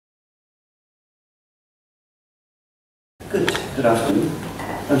Good afternoon.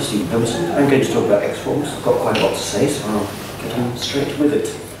 I'm Steve Pemberton. I'm going to talk about XForms. I've got quite a lot to say, so I'll get on straight with it.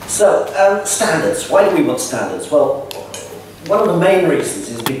 So, standards. Why do we want standards? Well, one of the main reasons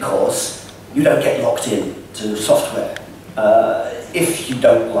is because you don't get locked in to software. If you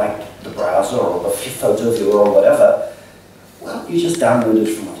don't like the browser or the photo viewer or whatever, well, you just download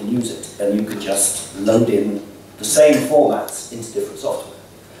it from it and use it, and you can just load in the same formats into different software.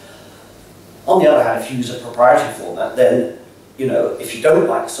 On the other hand, if you use a proprietary format, then, you know, if you don't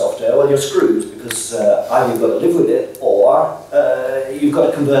like the software, well, you're screwed, because either you've got to live with it, or you've got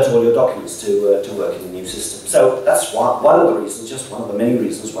to convert all your documents to work in the new system. So that's one of the reasons, just one of the many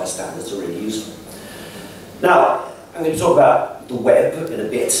reasons why standards are really useful. Now, I'm going to talk about the web in a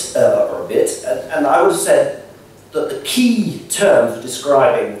bit, and I would have said that the key term for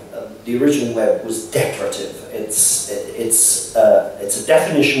describing the original web was declarative. It's a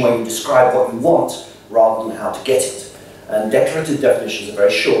definition where you describe what you want rather than how to get it. And declarative definitions are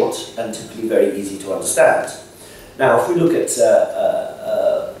very short and typically very easy to understand. Now, if we look at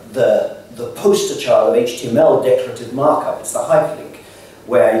the poster child of HTML declarative markup, it's the hyperlink,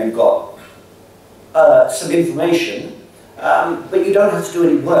 where you've got some information, but you don't have to do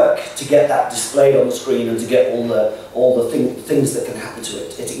any work to get that displayed on the screen and to get all the things that can happen to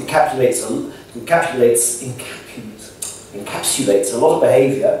it. It encapsulates a lot of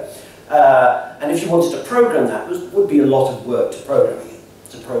behavior, and if you wanted to program that, it would be a lot of work to program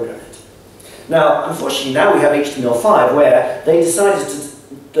it. Now, unfortunately, now we have HTML5, where they decided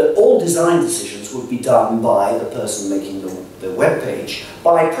that all design decisions would be done by the person making the web page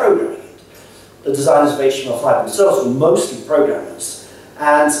by programming it. The designers of HTML5 themselves were mostly programmers,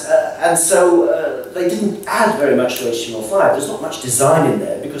 and so they didn't add very much to HTML5. There's not much design in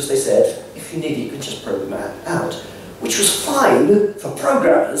there, because they said, if you need it, you can just program it out. Which was fine for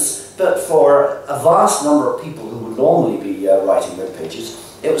programmers, but for a vast number of people who would normally be writing web pages,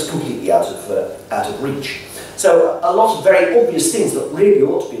 it was completely out of reach. So a lot of very obvious things that really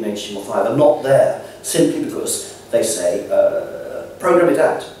ought to be in HTML5 are not there, simply because they say, program it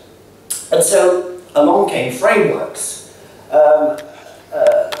out. And so along came frameworks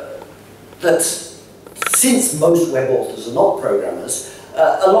that, since most web authors are not programmers,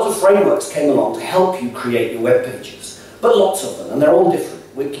 a lot of frameworks came along to help you create your web pages. But lots of them, and they're all different.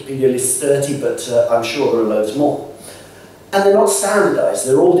 Wikipedia lists 30, but I'm sure there are loads more. And they're not standardized,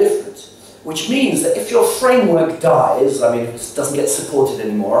 they're all different. Which means that if your framework dies, I mean, if it doesn't get supported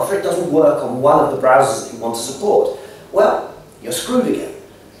anymore, or if it doesn't work on one of the browsers that you want to support, well, you're screwed again.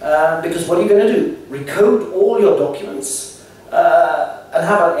 Because what are you going to do? Recode all your documents, and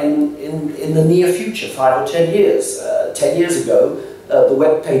how about in the near future, 5 or 10 years? 10 years ago, the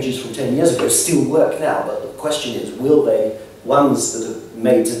web pages from 10 years ago still work now, but the question is, will they, ones that are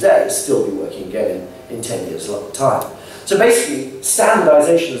made today, still be working again in 10 years' time? So basically,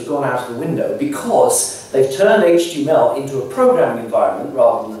 standardization has gone out of the window because they've turned HTML into a programming environment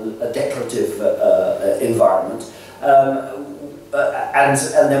rather than a declarative environment. And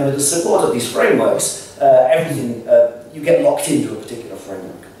then with the support of these frameworks, everything, you get locked into a particular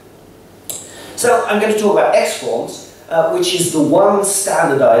framework. So I'm going to talk about XForms, which is the one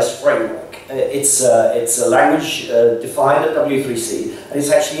standardized framework. It's a language defined at W3C, and it's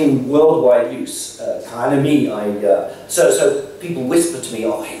actually in worldwide use. Kind of me, so people whisper to me,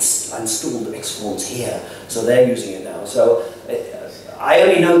 oh, I installed XForms here, so they're using it now. So I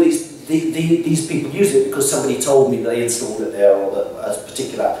only know these people use it because somebody told me they installed it there, or that a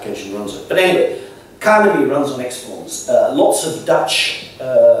particular application runs it. But anyway, Carnegie runs on XForms. Lots of Dutch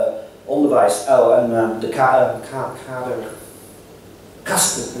on device. Oh, and the Kadaster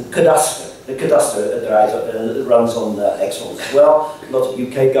runs on XForms as well. A lot of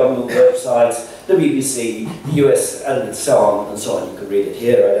UK government websites, the BBC, the US, and so on and so on. You can read it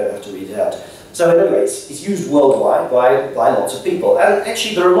here. I don't have to read it out. So anyway, it's used worldwide by lots of people. And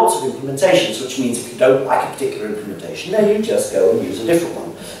actually there are lots of implementations, which means if you don't like a particular implementation, then you just go and use a different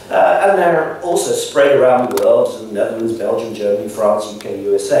one. And they're also spread around the world, in the Netherlands, Belgium, Germany, France, UK,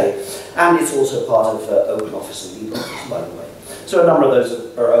 USA. And it's also part of OpenOffice and LibreOffice, by the way. So a number of those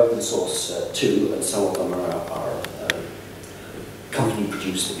are open source too, and some of them are company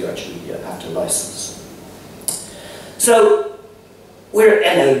produced that you actually have to license. So we're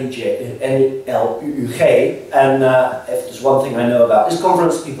NLUK, and if there's one thing I know about this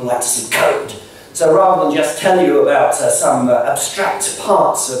conference, people like to see code. So rather than just tell you about some abstract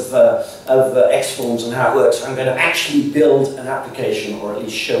parts of XForms and how it works, I'm going to actually build an application, or at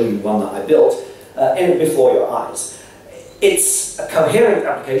least show you one that I built, before your eyes. It's a coherent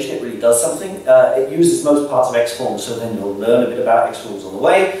application, it really does something. It uses most parts of XForms, so then you'll learn a bit about XForms on the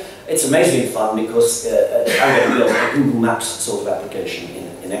way. It's amazingly fun because I'm going to build a Google Maps sort of application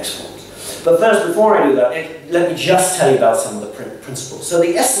in XForms. But first, before I do that, let me just tell you about some of the principles. So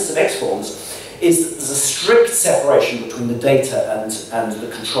the essence of XForms is that there's a strict separation between the data and the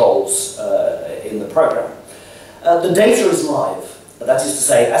controls in the program. The data is live. That is to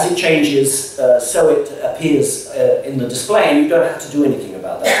say, as it changes, so it appears in the display, and you don't have to do anything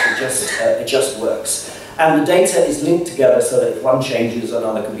about that. It just works. And the data is linked together so that if one changes,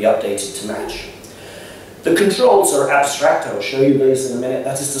 another can be updated to match. The controls are abstract. I'll show you these in a minute.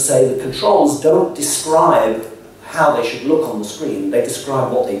 That is to say, the controls don't describe how they should look on the screen. They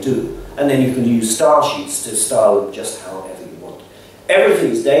describe what they do. And then you can use style sheets to style them just however you want.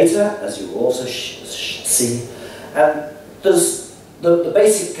 Everything is data, as you will also see. And there's the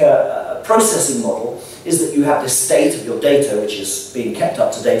basic processing model is that you have this state of your data which is being kept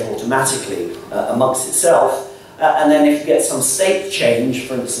up to date automatically amongst itself, and then if you get some state change,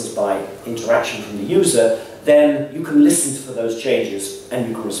 for instance by interaction from the user, then you can listen for those changes and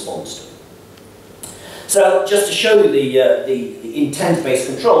you can respond to them. So just to show you the intent-based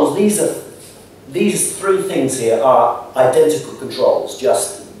controls, these three things here are identical controls,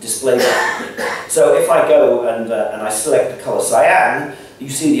 just displayed. So if I go and I select the color cyan, you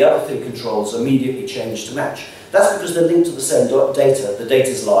see the other three controls immediately change to match. That's because they're linked to the same data. The data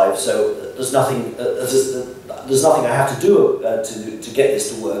is live, so there's nothing I have to do to get this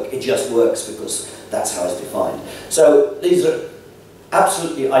to work. It just works because that's how it's defined. So these are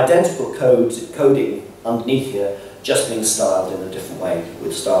absolutely identical coding underneath here, just being styled in a different way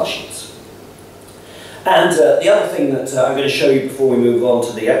with style sheets. And the other thing that I'm going to show you before we move on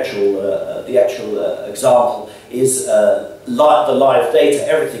to the actual example is the live data.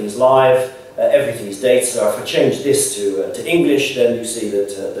 Everything is live, everything is data. So if I change this to English, then you see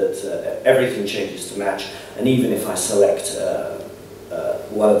that everything changes to match. And even if I select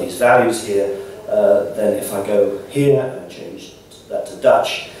one of these values here, then if I go here and change that to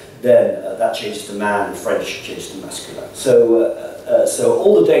Dutch, then that changes to man, and French changes to masculine. So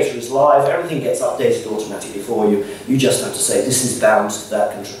all the data is live, everything gets updated automatically for you. You just have to say this is bound to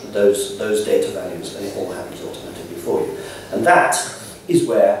those data values, and it all happens automatically for you. And that is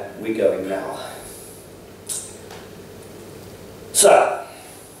where we're going now. So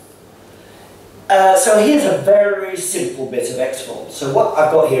here's a very simple bit of XForms. So what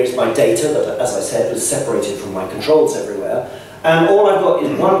I've got here is my data that, as I said, was separated from my controls everywhere. And all I've got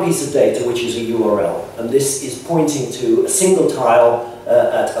is one piece of data, which is a URL. And this is pointing to a single tile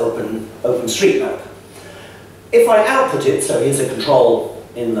at OpenStreetMap. If I output it, so here's a control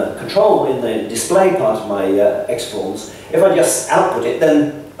in the display part of my XForms. If I just output it,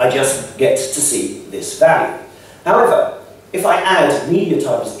 then I just get to see this value. However, if I add media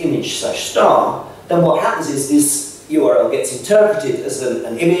type as image/star, then what happens is this URL gets interpreted as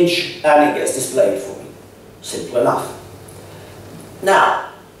an image and it gets displayed for me. Simple enough. Now,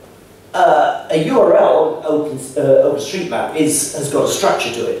 a URL, OpenStreetMap, has got a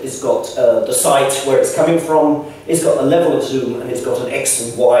structure to it. It's got the site where it's coming from, it's got a level of zoom, and it's got an X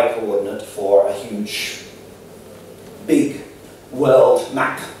and Y coordinate for a huge, big world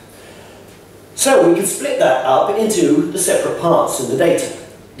map. So we can split that up into the separate parts in the data.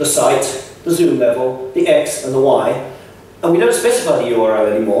 The site, the zoom level, the X and the Y. And we don't specify the URL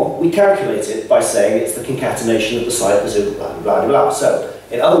anymore, we calculate it by saying it's the concatenation of the site, the zoom, blah, blah, blah. So,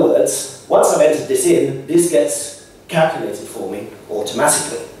 in other words, once I've entered this in, this gets calculated for me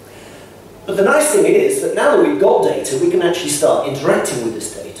automatically. But the nice thing is that now that we've got data, we can actually start interacting with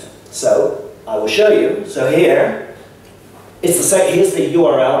this data. So, I will show you. So here, it's the same. Here's the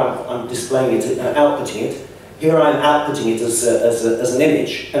URL, I'm displaying it, outputting it. Here I'm outputting it as an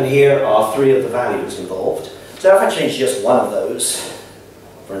image, and here are three of the values involved. So if I change just one of those,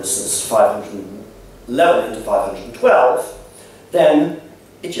 for instance 511 into 512, then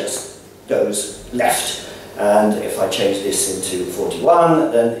it just goes left. And if I change this into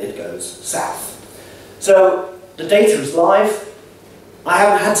 41, then it goes south. So the data is live. I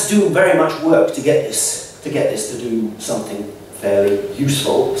haven't had to do very much work to get this to do something fairly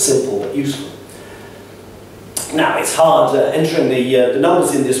useful, simple but useful. Now it's hard entering the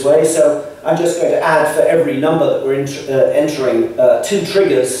numbers in this way, so I'm just going to add for every number that we're entering 2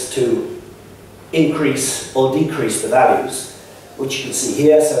 triggers to increase or decrease the values, which you can see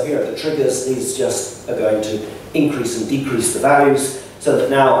here. So here are the triggers. These just are going to increase and decrease the values, so that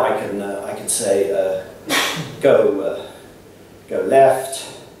now I can say go left,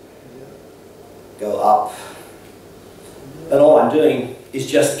 go up, and all I'm doing is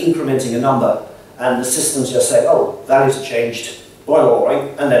just incrementing a number, and the system's just saying, oh, values have changed,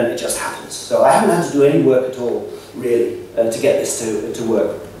 boing, and then it just happens. So I haven't had to do any work at all, really, to get this to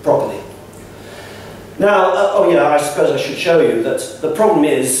work properly. Now, oh yeah, I suppose I should show you that the problem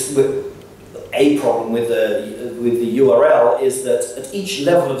is, a problem with the URL is that at each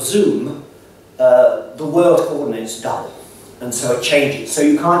level of zoom, the world coordinates double, and so it changes. So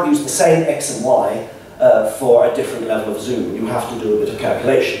you can't use the same x and y for a different level of zoom. You have to do a bit of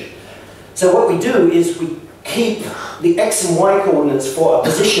calculation. So what we do is we keep the x and y coordinates for a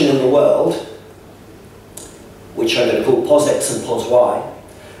position in the world, which I'm going to call pos x and pos y,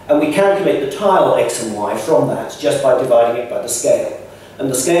 and we calculate the tile x and y from that just by dividing it by the scale. And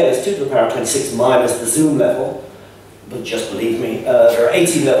the scale is 2 to the power of 26 minus the zoom level. But just believe me, there are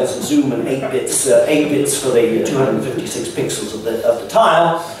 80 levels of zoom and 8 bits for the 256 pixels of the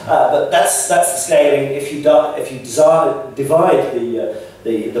tile. But that's the scaling. If you divide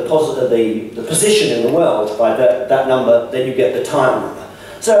the position in the world by that number, then you get the tile number.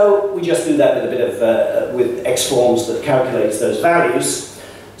 So we just do that with a bit of with XForms that calculates those values,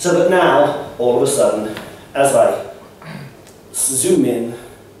 so that now all of a sudden, as I zoom in,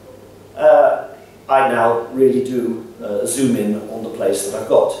 I now really do zoom in on the place that I've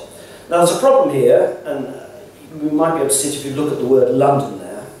got. Now there's a problem here, and you might be able to see it if you look at the word London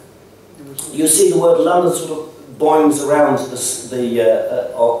there. You see the word London sort of boings around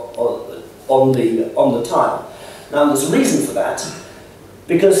on the tile. Now there's a reason for that,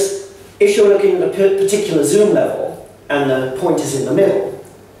 because if you're looking at a particular zoom level and the point is in the middle,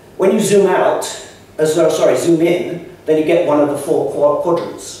 when you zoom out, zoom in, then you get one of the 4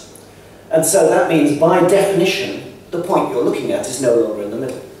 quadrants. And so that means, by definition, the point you're looking at is no longer in the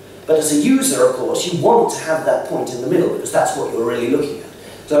middle. But as a user, of course, you want to have that point in the middle, because that's what you're really looking at.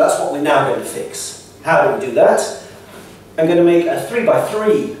 So that's what we're now going to fix. How do we do that? I'm going to make a 3 by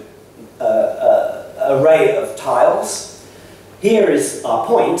 3 array of tiles. Here is our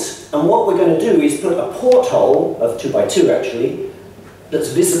point, and what we're going to do is put a porthole of 2 by 2 actually, that's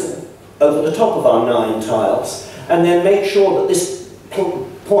visible over the top of our 9 tiles, and then make sure that this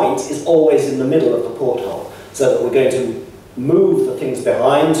point is always in the middle of the porthole, so that we're going to move the things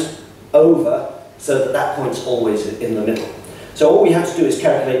behind over so that that point's always in the middle. So all we have to do is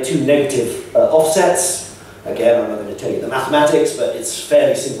calculate 2 negative offsets. Again, I'm not going to tell you the mathematics, but it's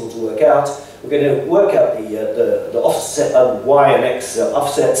fairly simple to work out. We're going to work out the offset of y and x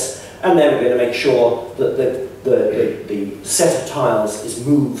offsets, and then we're going to make sure that the set of tiles is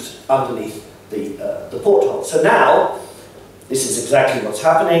moved underneath the porthole. So now, this is exactly what's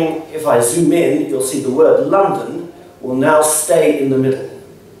happening. If I zoom in, you'll see the word London will now stay in the middle.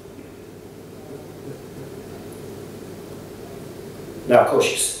 Now, of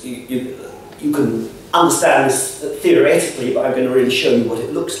course, you can understand this theoretically, but I'm going to really show you what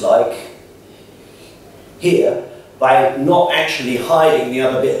it looks like here by not actually hiding the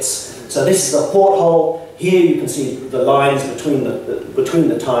other bits. So this is the porthole. Here you can see the lines between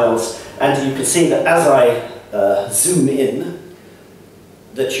the tiles, and you can see that as I zoom in,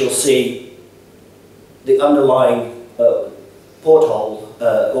 that you'll see the underlying porthole,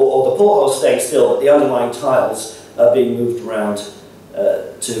 or the porthole staying still, but the underlying tiles are being moved around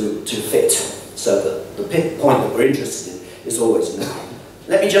to fit, so that the point that we're interested in is always in the middle.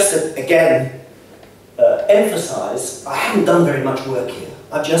 Let me just again emphasize, I haven't done very much work here.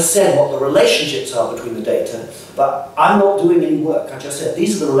 I've just said what the relationships are between the data, but I'm not doing any work. I just said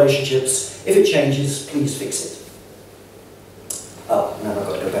these are the relationships. If it changes, please fix it. Oh, now I've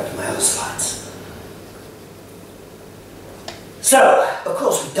got to go back to my other slides. So, of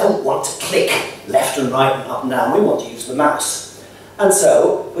course, we don't want to click left and right and up and down. We want to use the mouse. And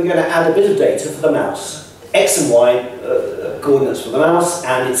so, we're going to add a bit of data for the mouse. X and Y coordinates for the mouse,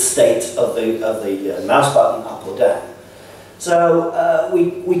 and its state of the mouse button up or down. So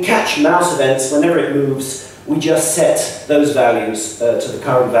we catch mouse events whenever it moves. We just set those values to the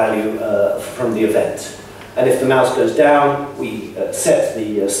current value from the event. And if the mouse goes down, we set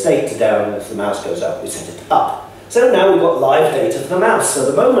the state to down, and if the mouse goes up, we set it to up. So now we've got live data for the mouse. So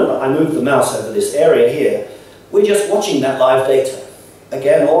the moment that I move the mouse over this area here, we're just watching that live data.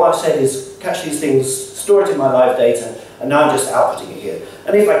 Again, all I've said is catch these things, store it in my live data, and now I'm just outputting it here.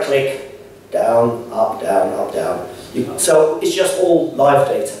 And if I click down, up, down, so it's just all live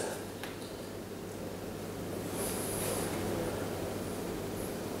data.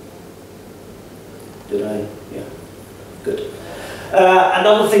 Did I? Yeah. Good.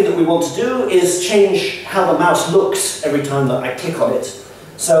 Another thing that we want to do is change how the mouse looks every time that I click on it.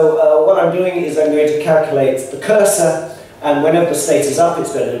 So what I'm doing is I'm going to calculate the cursor, and whenever the state is up,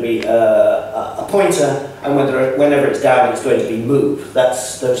 it's going to be a pointer, and whenever it's down, it's going to be move.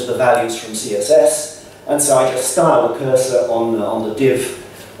 Those are the values from CSS. And so I just style the cursor on the div,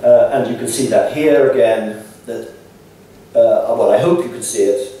 and you can see that here again, that, well, I hope you can see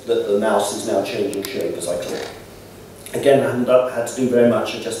it. that the mouse is now changing shape as I click. Again, I haven't had to do very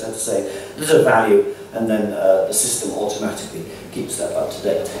much, I just had to say there's a value, and then the system automatically keeps that up to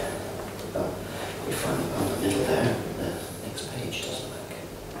date. We find it on the middle there, the next page doesn't work.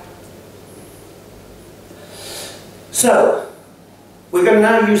 So, we're going to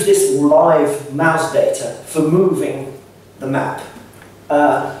now use this live mouse data for moving the map.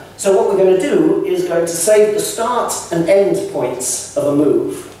 So what we're going to do is going to save the start and end points of a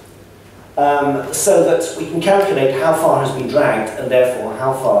move, so that we can calculate how far has been dragged and therefore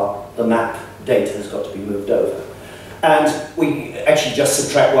how far the map data has got to be moved over. And we actually just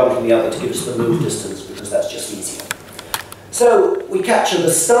subtract one from the other to give us the move distance, because that's just easier. So we capture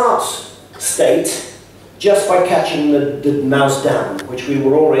the start state just by catching the mouse down, which we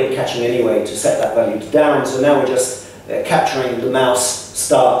were already catching anyway to set that value to down. So now we're just capturing the mouse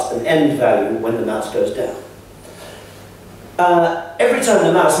start and end value when the mouse goes down. Every time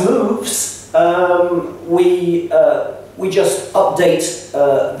the mouse moves, we just update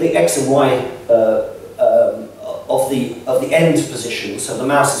the x and y of the end position. So the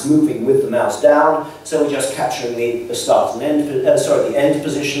mouse is moving with the mouse down, so we're just capturing the start and end, the end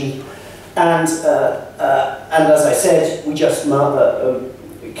position. And as I said, we just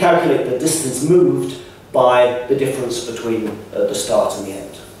calculate the distance moved by the difference between the start and the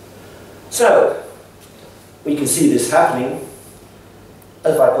end. So we can see this happening.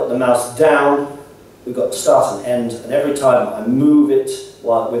 If I put the mouse down, we've got start and end, and every time I move it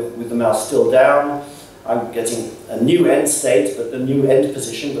with the mouse still down, I'm getting a new end state, but a new end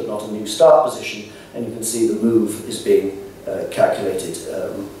position, but not a new start position, and you can see the move is being calculated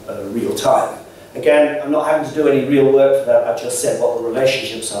real time. Again, I'm not having to do any real work for that, I've just said what the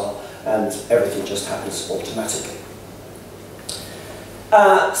relationships are, and everything just happens automatically.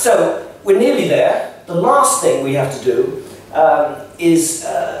 So, we're nearly there. The last thing we have to do is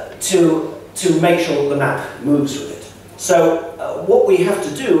to make sure that the map moves with it. So, what we have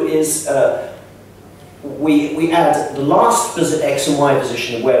to do is we add the last x and y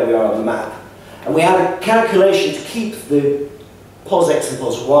position of where we are on the map, and we add a calculation to keep the pos x and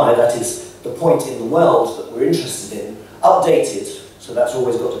pos y, that is the point in the world that we're interested in, updated. So that's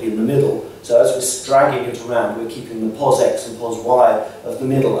always got to be in the middle. So as we're dragging it around, we're keeping the pos x and pos y of the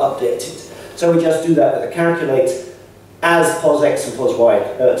middle updated. So we just do that with a calculate as pos x and pos y,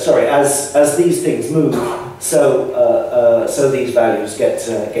 as these things move, so these values get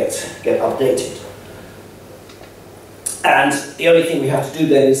updated. And the only thing we have to do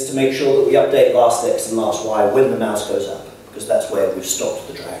then is to make sure that we update last x and last y when the mouse goes up, because that's where we've stopped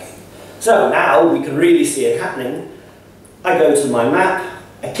the dragging. So now we can really see it happening. I go to my map,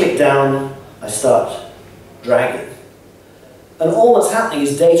 I click down, I start dragging. And all that's happening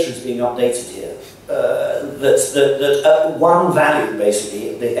is data is being updated here. That one value,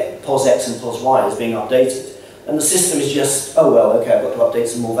 basically, the pos x and pos y is being updated. And the system is just, oh well, okay, I've got to update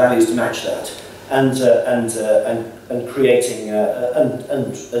some more values to match that. And creating,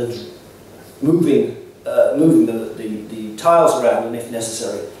 and moving the tiles around, and if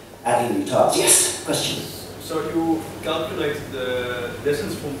necessary, adding new tiles. Yes, question? So you calculate the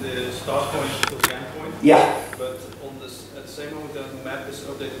distance from the start point to the end point? Yeah. But on this, at the same moment, the map is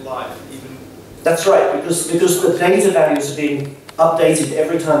updated live, even... That's right, because the data values are being updated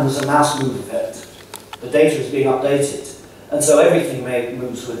every time there's a mouse move event. The data is being updated, and so everything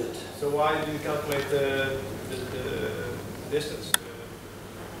moves with it. So why do you calculate the distance?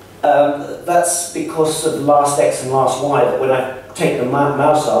 That's because of the last x and last y, that when I take the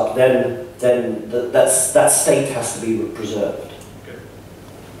mouse up, then that state has to be preserved. Okay.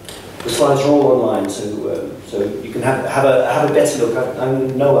 The slides are all online, so you can have a better look. I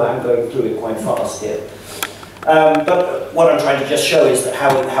know I'm going through it quite fast here. But what I'm trying to just show is that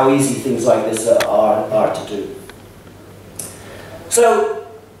how easy things like this are to do. So,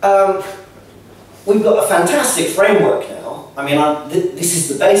 we've got a fantastic framework now. I mean, this is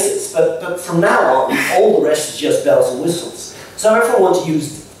the basics, but from now on, all the rest is just bells and whistles. So if I want to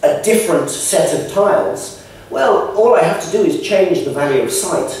use a different set of tiles, well, all I have to do is change the value of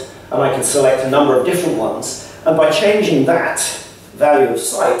sight, and I can select a number of different ones, and by changing that value of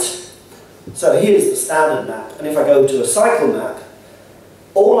sight, so here's the standard map, and if I go to a cycle map,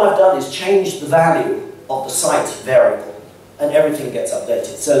 all I've done is change the value of the sight variable, and everything gets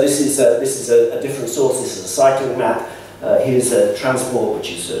updated. So this is a different source. This is a cycling map. Here's a transport,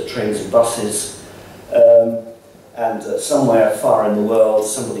 which is trains and buses. And somewhere far in the world,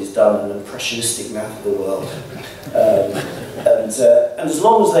 somebody's done an impressionistic map of the world. And as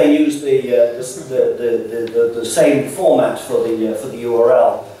long as they use the same format for the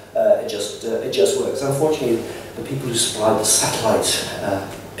URL, it just works. Unfortunately, the people who supplied the satellite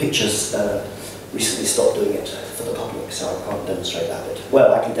pictures recently stopped doing it for the public, so I can't demonstrate that bit.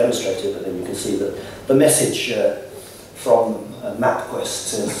 Well, I can demonstrate it, but then you can see that the message from MapQuest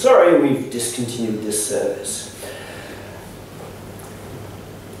says, sorry, we've discontinued this service.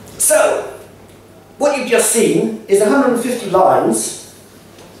 So, what you've just seen is 150 lines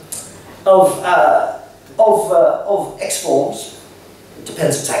of XForms. It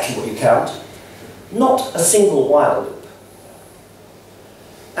depends exactly what you count. Not a single while loop.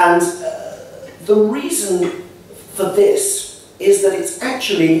 And the reason for this is that it's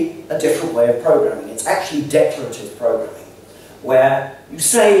actually a different way of programming. It's actually declarative programming, where you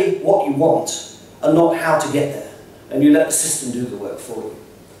say what you want and not how to get there, and you let the system do the work for you.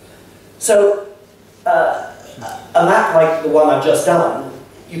 So, a map like the one I've just done,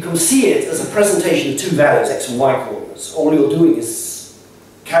 you can see it as a presentation of two values, x and y coordinates. All you're doing is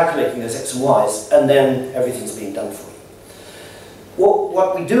calculating those x and y's, and then everything's being done for you.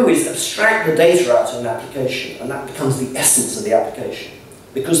 What we do is abstract the data out of an application, and that becomes the essence of the application,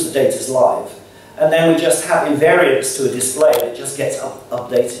 because the data is live. And then we just have invariants to a display that just gets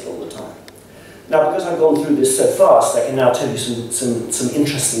updated all the time. Now, because I've gone through this so fast, I can now tell you some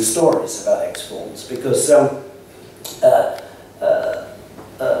interesting stories about XForms, because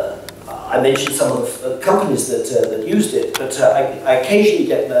I mentioned some of the companies that used it, but I occasionally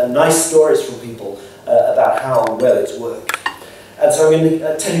get nice stories from people about how well it's worked. And so I'm going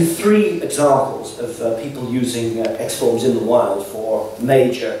to tell you 3 examples of people using XForms in the wild for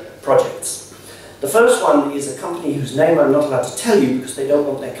major projects. The first one is a company whose name I'm not allowed to tell you because they don't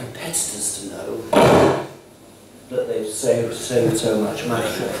want their competitors to know that they've saved so much money.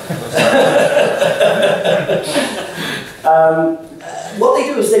 What they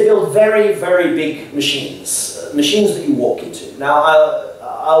do is they build very, very big machines, machines that you walk into. Now,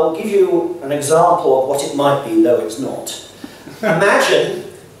 I'll give you an example of what it might be, though it's not. Imagine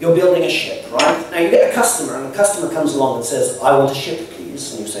you're building a ship, right? Now you get a customer, and the customer comes along and says, I want a ship,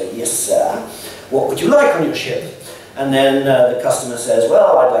 please. And you say, yes, sir. What would you like on your ship? And then the customer says,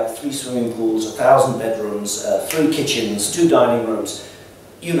 well, I'd like 3 swimming pools, 1,000 bedrooms, 3 kitchens, 2 dining rooms.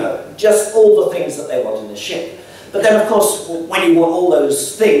 You know, just all the things that they want in the ship. But then, of course, when you want all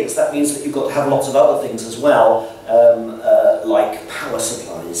those things, that means that you've got to have lots of other things as well, like power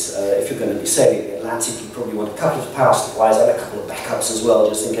supplies. If you're going to be sailing the Atlantic, you probably want a couple of power supplies and a couple of backups as well,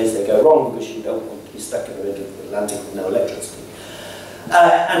 just in case they go wrong, because you don't want to be stuck in the middle of the Atlantic with no electricity.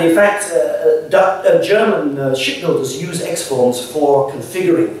 And in fact, German shipbuilders use XForms for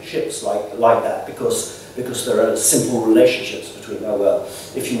configuring ships like that, because there are simple relationships between, oh well,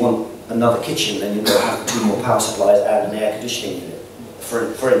 if you want another kitchen, then you don't have 2 more power supplies and an air conditioning unit,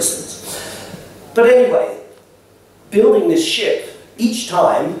 for instance. But anyway, building this ship, each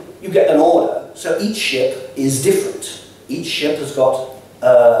time you get an order, so each ship is different. Each ship has got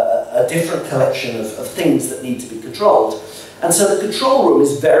a different collection of things that need to be controlled. And so the control room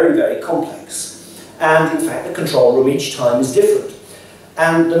is very, very complex. And in fact, the control room each time is different.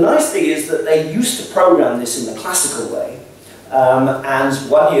 And the nice thing is that they used to program this in the classical way. And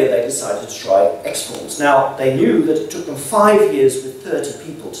one year they decided to try XForms. Now, they knew that it took them 5 years with 30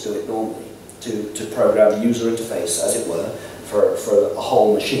 people to do it normally, to program the user interface, as it were, for a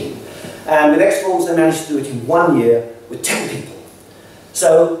whole machine. And with XForms, they managed to do it in 1 year with 10 people.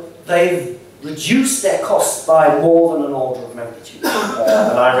 So they've reduced their costs by more than an order of magnitude.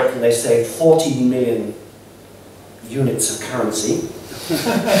 And I reckon they saved 40 million units of currency.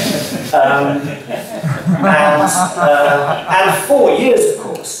 And 4 years, of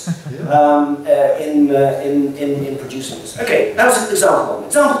course, in producing this. Okay, that was example 1.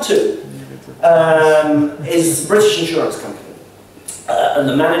 Example 2 is a British insurance company. And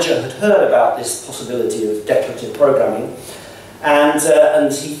the manager had heard about this possibility of declarative programming, and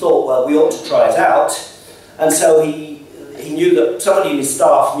he thought, well, we ought to try it out. And so he knew that somebody in his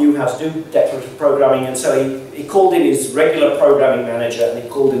staff knew how to do declarative programming, and so he called in his regular programming manager, and he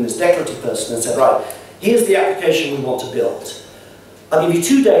called in this declarative person and said, right, here's the application we want to build. I'll give you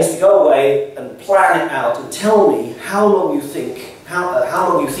 2 days to go away and plan it out and tell me how long you think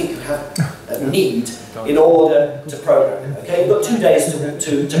you have need in order to program it. Okay, you've got 2 days to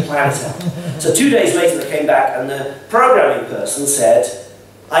plan it out. So 2 days later they came back, and the programming person said,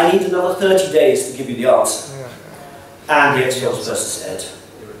 I need another 30 days to give you the answer. And the XForms person said,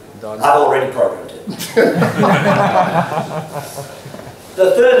 I've already programmed it.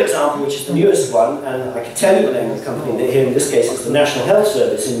 The third example, which is the newest one, and I can tell you the name of the company, that here in this case it's the National Health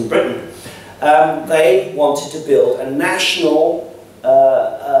Service in Britain. They wanted to build a national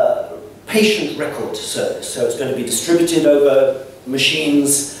patient record service. So it's going to be distributed over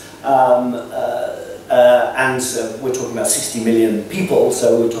machines, we're talking about 60 million people,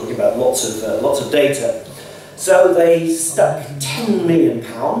 so we're talking about lots of data. So they stuck £10 million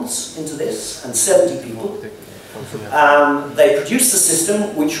into this, and 70 people. They produced a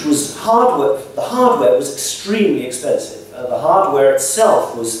system which was hardware. The hardware was extremely expensive. The hardware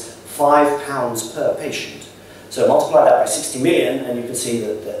itself was £5 per patient. So multiply that by 60 million, and you can see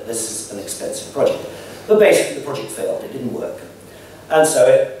that this is an expensive project. But basically, the project failed. It didn't work, and so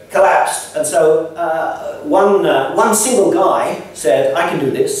it collapsed. And so one single guy said, "I can do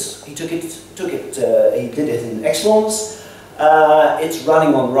this." He took it. He did it in XForms. It's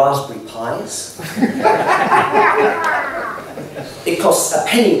running on Raspberry Pis. It costs a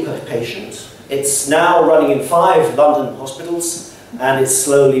penny per patient. It's now running in 5 London hospitals, and it's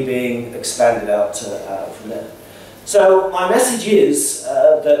slowly being expanded out from there. So my message is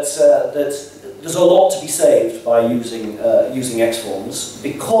that there's a lot to be saved by using XForms,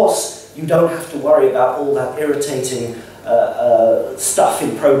 because you don't have to worry about all that irritating stuff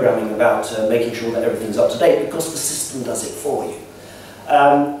in programming about making sure that everything's up to date, because the system does it for you.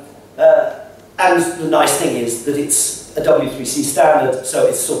 And the nice thing is that it's a W3C standard, so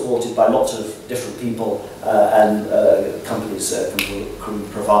it's supported by lots of different people, and companies can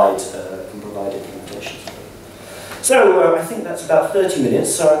provide implementations. So I think that's about 30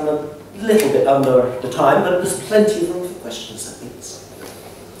 minutes, so I'm a little bit under the time, but there's plenty of room for questions, I think.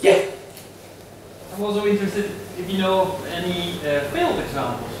 Yeah? I'm also interested if you know of any failed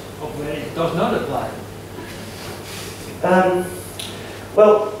examples of where it does not apply.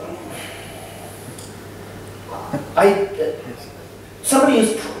 Well, somebody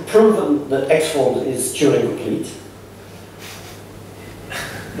has proven that XForms is Turing complete.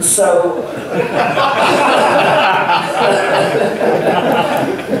 So,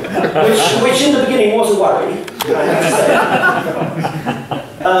 which in the beginning was a worry, I have to say.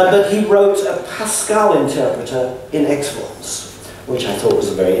 But he wrote a Pascal interpreter in XForms, which I thought was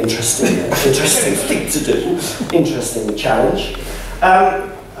a very interesting thing to do, interesting challenge.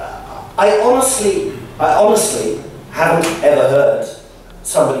 I honestly haven't ever heard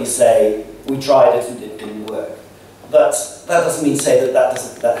somebody say, "We tried it and it didn't work." But that doesn't mean to say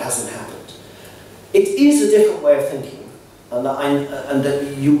that hasn't happened. It is a different way of thinking, and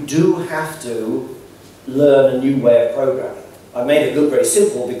that you do have to learn a new way of programming. I made it look very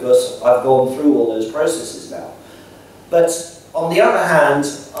simple because I've gone through all those processes now. But on the other hand,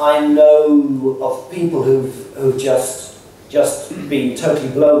 I know of people who've just been totally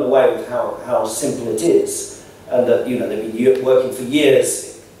blown away with how simple it is, and that they've been working for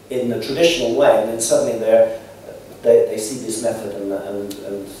years in the traditional way, and then suddenly they see this method and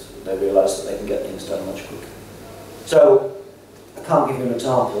they realise that they can get things done much quicker. So I can't give you an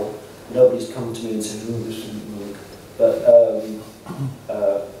example. Nobody's come to me and said, "Oh, this didn't work." But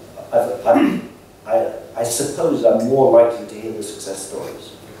I suppose I'm more likely to hear the success stories.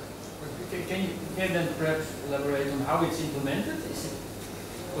 Can you then perhaps elaborate on how it's implemented?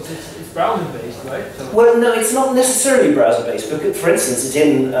 Because it's browser-based, right? So well, no, it's not necessarily browser-based. Because, for instance, it's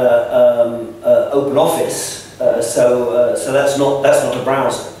in OpenOffice, so that's not a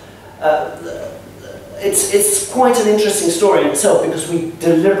browser. It's quite an interesting story in itself, because we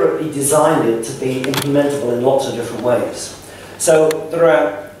deliberately designed it to be implementable in lots of different ways. So there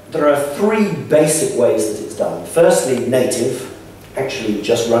are 3 basic ways that it's done. Firstly, native, actually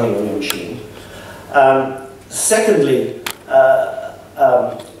just running on your machine. Secondly,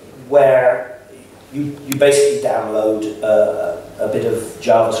 where you basically download a bit of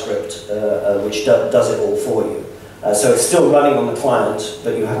JavaScript which does it all for you. So it's still running on the client,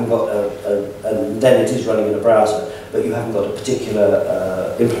 but you haven't got and then it is running in a browser, but you haven't got a particular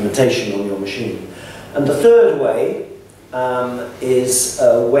implementation on your machine. And the third way is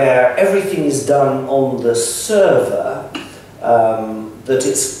where everything is done on the server, that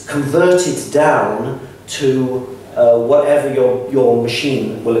it's converted down to whatever your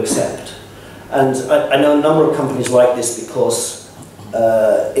machine will accept. And I know a number of companies like this because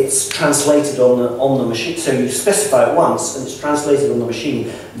it's translated on the machine. So you specify it once, and it's translated on the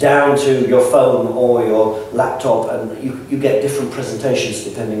machine down to your phone or your laptop, and you get different presentations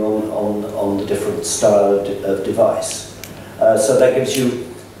depending on the different style of device. So that gives you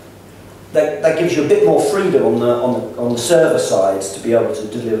a bit more freedom on the server side to be able to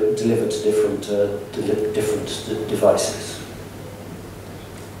deliver to different devices.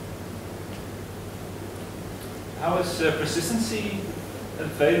 how is persistency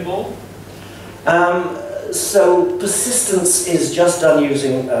available? So persistence is just done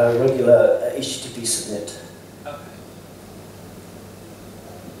using regular HTTP submit. Okay.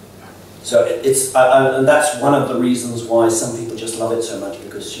 So and that's one of the reasons why some people just love it so much,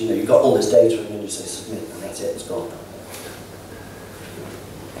 because you've got all this data and then you say submit. it, it's gone.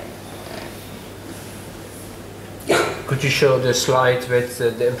 Yeah. Could you show the slide with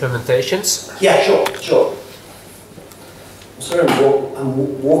the implementations? Yeah, sure. Sorry,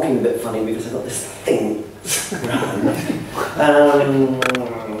 I'm walking a bit funny because I've got this thing around.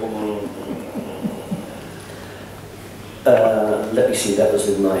 Let me see, that was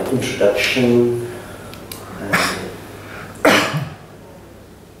in my introduction.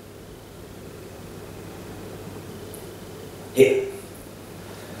 Here.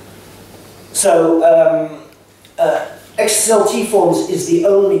 So, XForms is the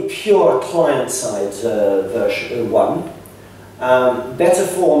only pure client-side version 1.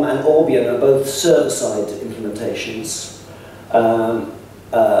 Betterform and Orbian are both server-side implementations.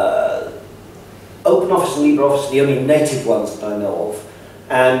 OpenOffice and LibreOffice are the only native ones that I know of,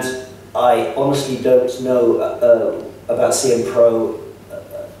 and I honestly don't know about CM Pro.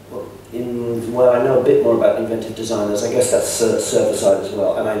 Well, I know a bit more about inventive designers. I guess that's server-side as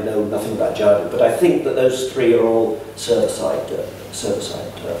well, and I know nothing about Java. But I think that those three are all server-side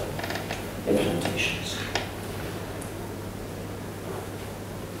implementations.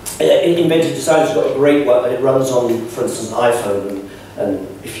 Inventive Designer's got a great one. It runs on, for instance, an iPhone, and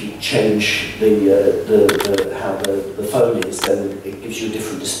if you change how the phone is, then it gives you a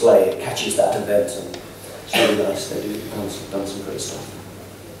different display. It catches that event, and it's really nice. They've done some great stuff.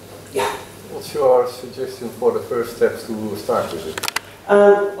 Yeah. What's your suggestion for the first steps to start with it?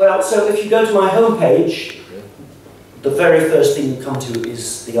 Well, so if you go to my homepage, the very first thing you come to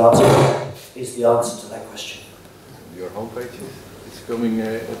is the answer to that question. Your homepage is coming.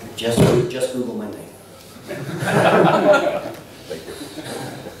 Just Google my name. Thank you.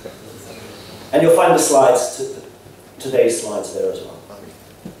 And you'll find the slides, today's slides there as well.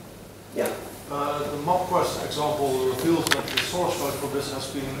 Yeah. The MobQuest example reveals that the source code for this has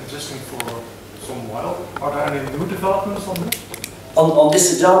been existing for some while. Are there any new developments on this? On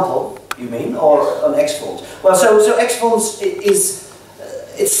this example, you mean, or on XForms? Well, so XForms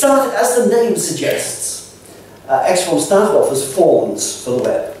it started, as the name suggests, XForms started off as forms for the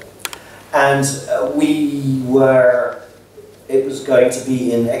web. And it was going to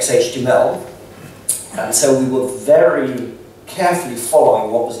be in XHTML, and so we were very carefully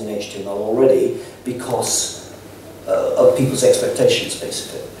following what was in HTML already because of people's expectations,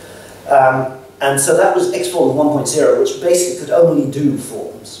 basically. And so that was XForms 1.0, which basically could only do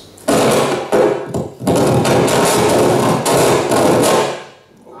forms.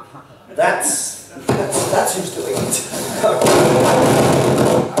 That's who's doing it.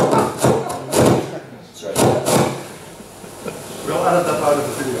 Sorry. We'll edit that out of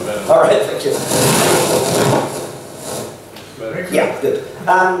the video. All right, thank you. Yeah, good.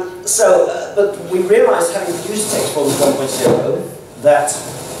 But we realized, having produced XForms 1.0, that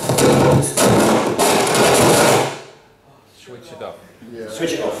Switch it up. Yeah.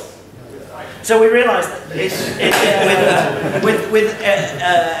 switch it off. So we realized that with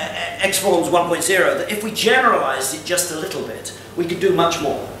XForms 1.0 that if we generalized it just a little bit, we could do much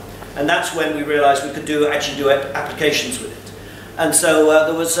more. And that's when we realized we could actually do applications with it. And so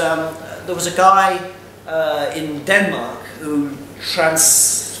there was a guy in Denmark who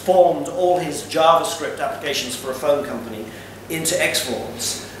transformed all his JavaScript applications for a phone company into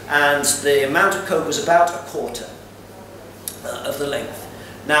XForms, and the amount of code was about a quarter of the length.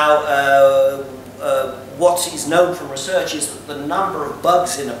 Now, what is known from research is that the number of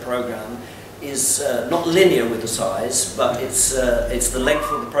bugs in a program is not linear with the size, but it's the length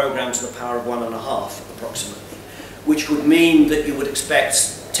of the program to the power of 1.5 approximately, which would mean that you would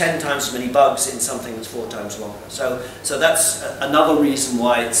expect 10 times as many bugs in something that's 4 times longer. So that's another reason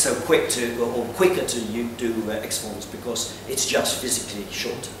why it's so quicker to do XForms, because it's just physically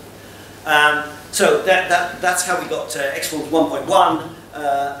shorter. So that's how we got XForms 1.1,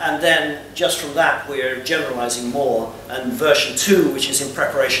 and then just from that we're generalizing more, and version 2, which is in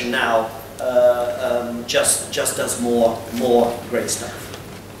preparation now, just does more great stuff.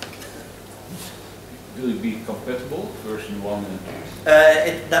 Will it be compatible, version 1 and 2?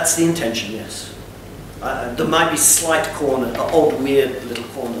 That's the intention, yes. There might be slight odd weird little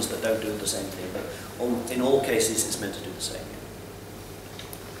corners that don't do the same thing, but in all cases it's meant to do the same.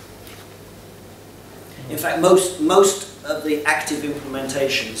 In fact, most of the active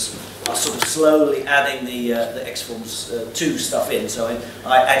implementations are sort of slowly adding the XForms 2 stuff in, so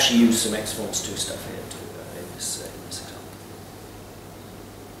I actually use some XForms 2 stuff here too, in this example.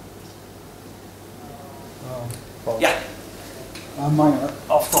 Yeah. Minor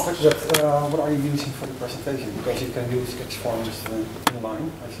off topic, but what are you using for the presentation? Because you can use XForms inline,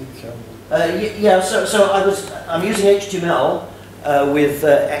 I think. So. Yeah. So I'm using HTML, with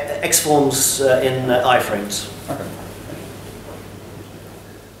XForms in iframes. Okay.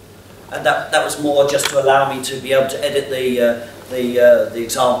 And that was more just to allow me to be able to edit the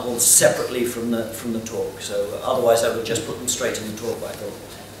examples separately from the talk. So otherwise I would just put them straight in the talk, but I thought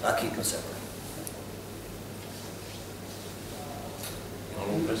I'll keep them separate. No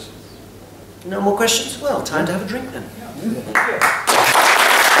more questions? No more questions? Well, time to have a drink then. Yeah.